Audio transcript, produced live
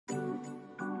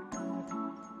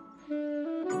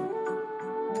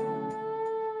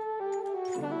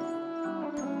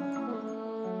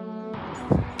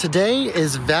Today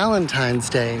is Valentine's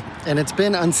Day, and it's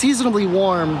been unseasonably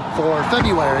warm for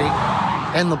February,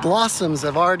 and the blossoms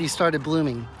have already started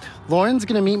blooming. Lauren's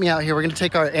gonna meet me out here. We're gonna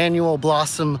take our annual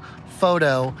blossom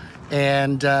photo,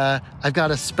 and I've got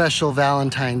a special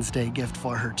Valentine's Day gift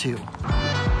for her too.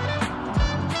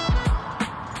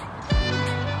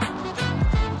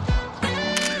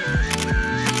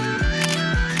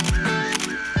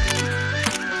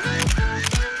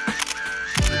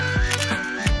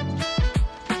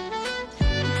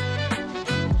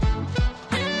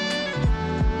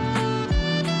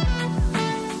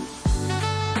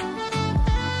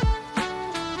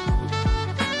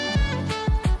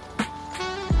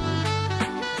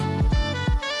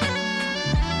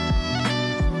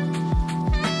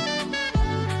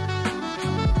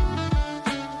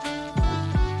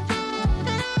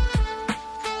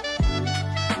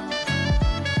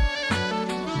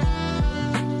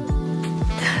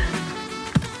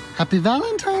 Happy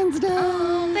Valentine's Day!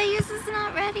 Oh, but yours is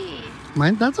not ready.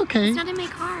 Mine? That's okay. It's not in my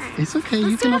car. It's okay.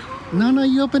 Let's You can. No,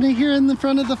 you open it here in the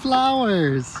front of the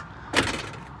flowers.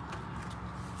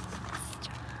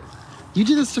 You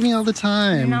do this to me all the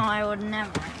time. No, I would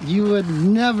never. You would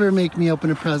never make me open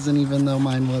a present even though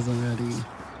mine wasn't ready.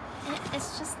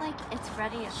 It's just like, it's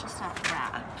ready, it's just not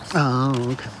wrapped. Oh,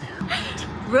 okay.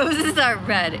 Roses are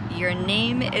red. Your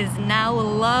name is now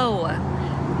Lowe.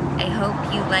 I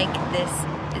hope you like this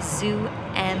zoo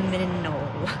amino.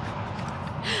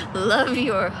 Love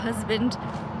your husband,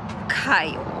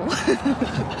 Kyle.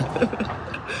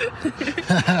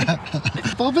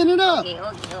 Open it up. Okay.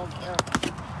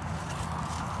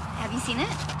 Have you seen it?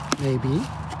 Maybe.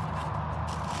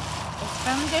 It's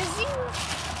from the zoo.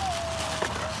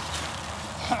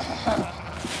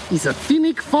 He's a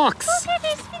finnick fox. Look at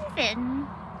this Fin.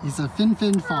 He's a fin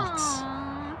fox.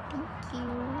 Aww, thank you.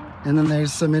 And then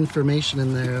there's some information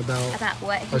in there about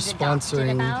what our he's adopted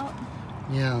sponsoring. about.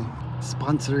 Yeah,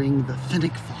 sponsoring the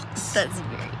finnick fox. That's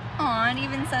very. Aw, it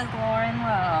even says Lauren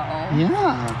Lowe.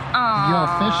 Yeah. Aww. You're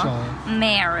official.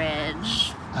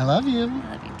 Marriage. I love you.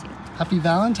 I love you too. Happy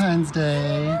Valentine's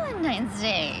Day. Valentine's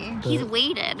Day. He's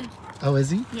weighted. Oh, is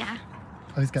he? Yeah.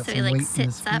 Oh, he's got So some he weight in his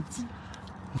sits up. feet.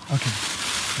 Okay,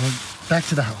 well, back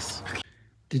to the house. Okay.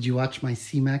 Did you watch my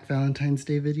CMAC Valentine's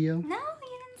Day video? No,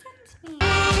 you didn't send it to me.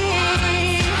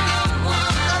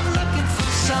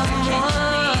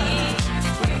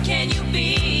 Where can you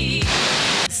be?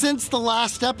 Since the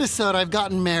last episode, I've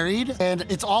gotten married, and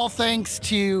it's all thanks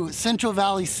to Central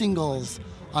Valley Singles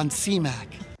on CMAC.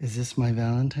 Is this my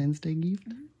Valentine's Day gift?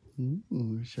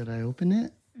 Ooh, should I open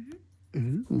it?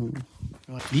 Ooh.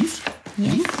 These?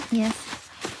 Yes. These? Yes.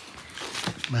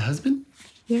 My husband?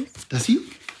 Yes. That's you?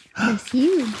 That's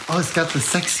you. Oh, it's got the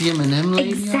sexy M&M lady on it?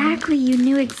 Exactly. You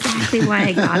knew exactly why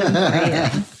I got him for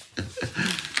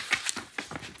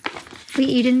you. Wait,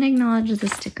 you didn't acknowledge the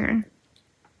sticker.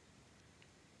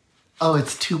 Oh,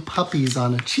 it's two puppies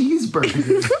on a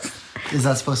cheeseburger. Is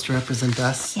that supposed to represent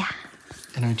us? Yeah.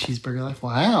 In our cheeseburger life?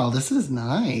 Wow, this is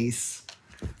nice.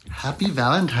 Happy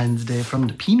Valentine's Day from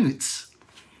the Peanuts.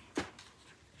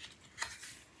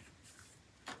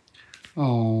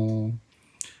 Oh,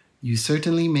 you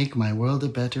certainly make my world a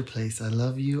better place. I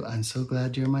love you. I'm so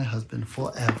glad you're my husband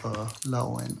forever,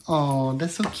 Lowen. Oh,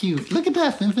 that's so cute. Look at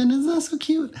that, Finfin. Isn't that so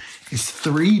cute? It's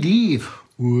 3D.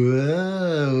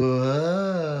 Whoa.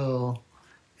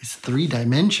 It's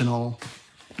 3-dimensional.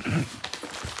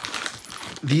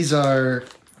 These are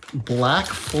Black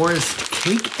Forest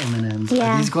cake M&Ms.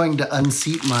 Yeah. Are these going to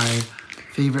unseat my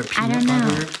favorite peanut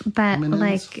butter but M&Ms?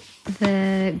 like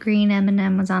the green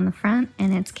M&M was on the front,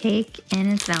 and it's cake,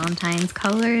 and it's Valentine's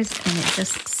colors, and it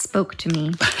just spoke to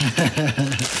me.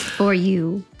 For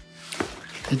you.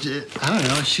 I don't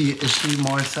know. Is she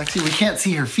more sexy? We can't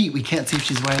see her feet. We can't see if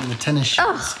she's wearing the tennis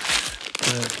shoes.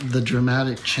 The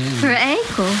dramatic change. Her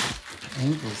ankle.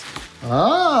 Ankles.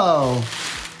 Oh,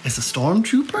 it's a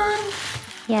stormtrooper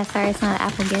Yeah, sorry, it's not an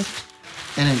Apple gift.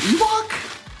 and an Ewok.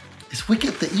 Is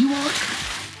Wicket the Ewok?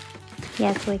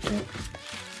 Yeah, it's Wicked.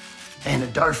 And a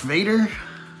Darth Vader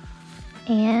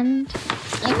And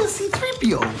and a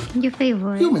C-3PO. your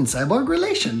favorite. Human cyborg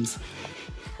relations.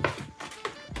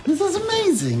 This is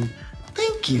amazing.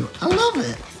 Thank you. I love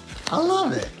it. I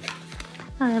love it.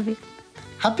 I love you.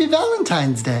 Happy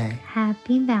Valentine's Day.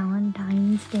 Happy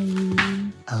Valentine's Day.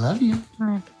 I love you. I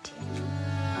love you too.